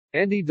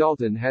Andy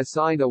Dalton has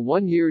signed a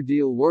one-year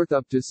deal worth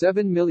up to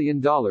 $7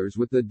 million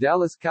with the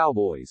Dallas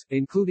Cowboys,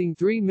 including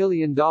 $3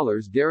 million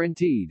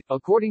guaranteed,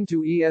 according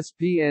to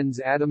ESPN's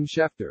Adam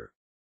Schefter.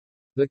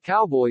 The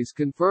Cowboys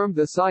confirmed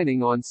the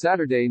signing on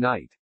Saturday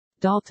night.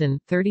 Dalton,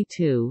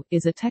 32,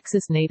 is a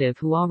Texas native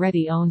who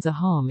already owns a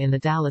home in the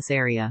Dallas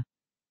area.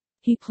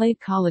 He played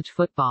college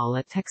football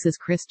at Texas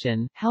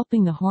Christian,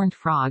 helping the Horned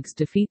Frogs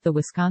defeat the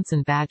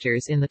Wisconsin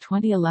Badgers in the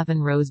 2011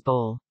 Rose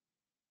Bowl.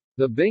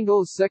 The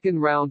Bengals'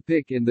 second-round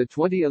pick in the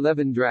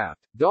 2011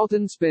 draft,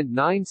 Dalton spent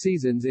 9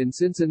 seasons in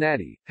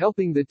Cincinnati,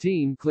 helping the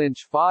team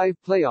clinch 5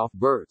 playoff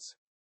berths.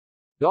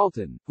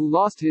 Dalton, who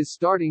lost his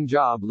starting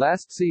job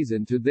last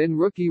season to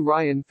then-rookie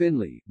Ryan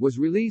Finley, was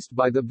released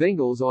by the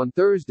Bengals on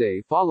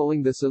Thursday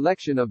following the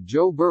selection of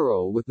Joe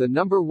Burrow with the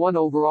number 1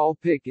 overall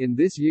pick in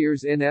this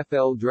year's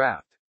NFL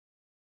draft.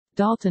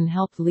 Dalton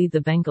helped lead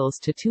the Bengals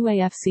to 2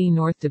 AFC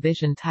North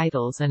Division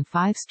titles and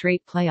 5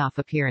 straight playoff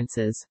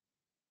appearances.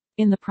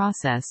 In the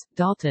process,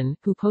 Dalton,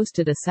 who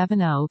posted a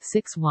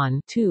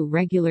 7-0-6-1-2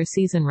 regular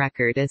season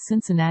record as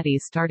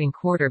Cincinnati's starting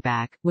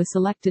quarterback, was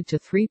selected to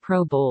 3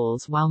 Pro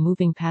Bowls while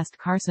moving past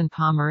Carson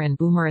Palmer and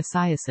Boomer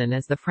Esiason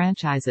as the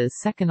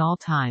franchise's second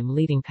all-time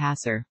leading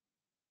passer.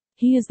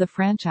 He is the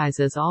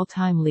franchise's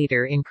all-time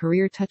leader in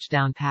career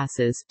touchdown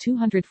passes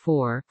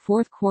 204,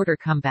 fourth-quarter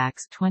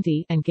comebacks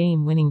 20, and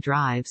game-winning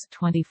drives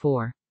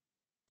 24.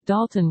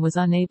 Dalton was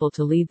unable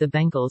to lead the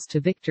Bengals to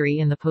victory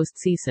in the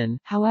postseason,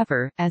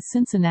 however, as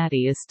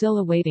Cincinnati is still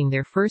awaiting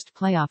their first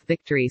playoff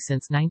victory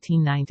since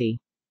 1990.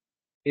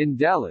 In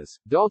Dallas,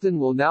 Dalton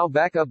will now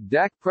back up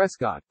Dak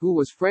Prescott, who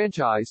was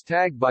franchise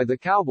tagged by the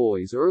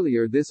Cowboys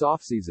earlier this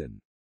offseason.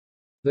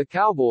 The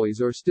Cowboys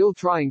are still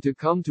trying to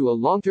come to a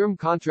long-term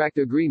contract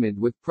agreement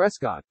with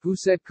Prescott, who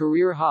set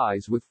career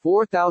highs with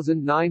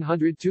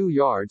 4,902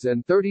 yards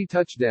and 30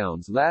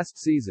 touchdowns last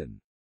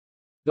season.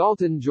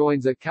 Dalton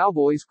joins a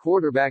Cowboys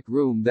quarterback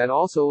room that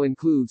also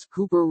includes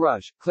Cooper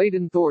Rush,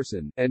 Clayton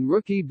Thorson, and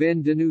rookie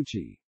Ben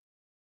DiNucci.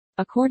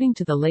 According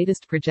to the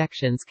latest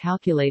projections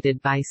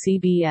calculated by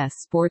CBS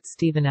Sports'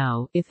 Stephen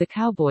O., if the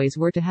Cowboys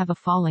were to have a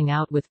falling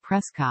out with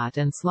Prescott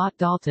and slot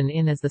Dalton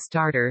in as the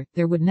starter,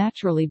 there would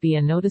naturally be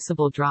a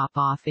noticeable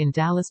drop-off in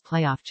Dallas'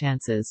 playoff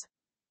chances.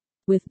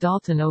 With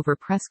Dalton over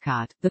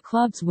Prescott, the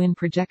club's win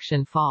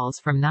projection falls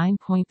from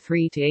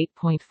 9.3 to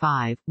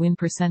 8.5, win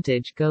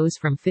percentage goes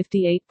from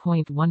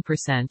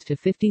 58.1% to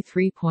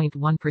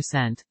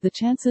 53.1%, the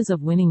chances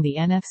of winning the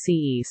NFC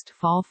East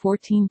fall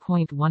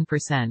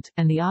 14.1%,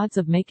 and the odds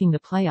of making the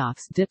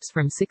playoffs dips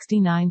from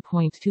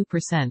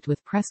 69.2%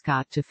 with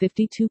Prescott to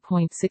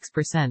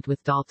 52.6%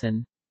 with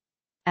Dalton.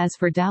 As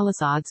for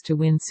Dallas' odds to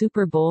win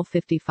Super Bowl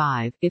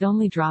 55, it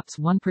only drops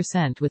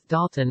 1% with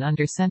Dalton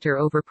under center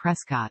over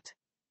Prescott.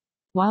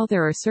 While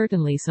there are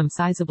certainly some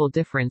sizable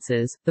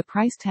differences, the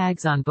price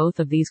tags on both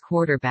of these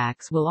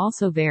quarterbacks will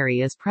also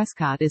vary as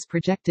Prescott is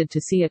projected to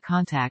see a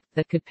contract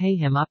that could pay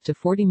him up to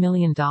 $40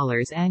 million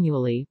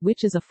annually,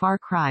 which is a far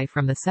cry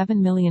from the $7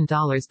 million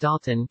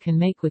Dalton can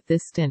make with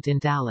this stint in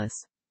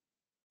Dallas.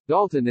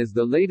 Dalton is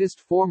the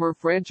latest former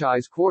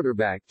franchise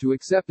quarterback to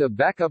accept a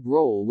backup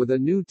role with a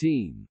new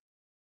team.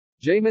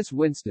 Jameis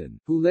Winston,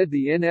 who led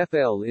the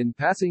NFL in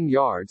passing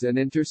yards and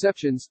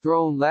interceptions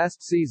thrown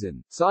last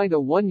season, signed a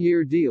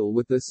one-year deal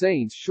with the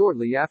Saints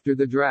shortly after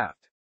the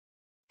draft.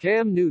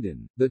 Cam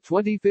Newton, the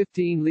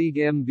 2015 league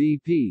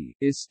MVP,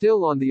 is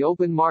still on the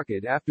open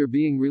market after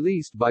being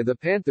released by the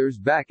Panthers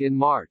back in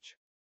March.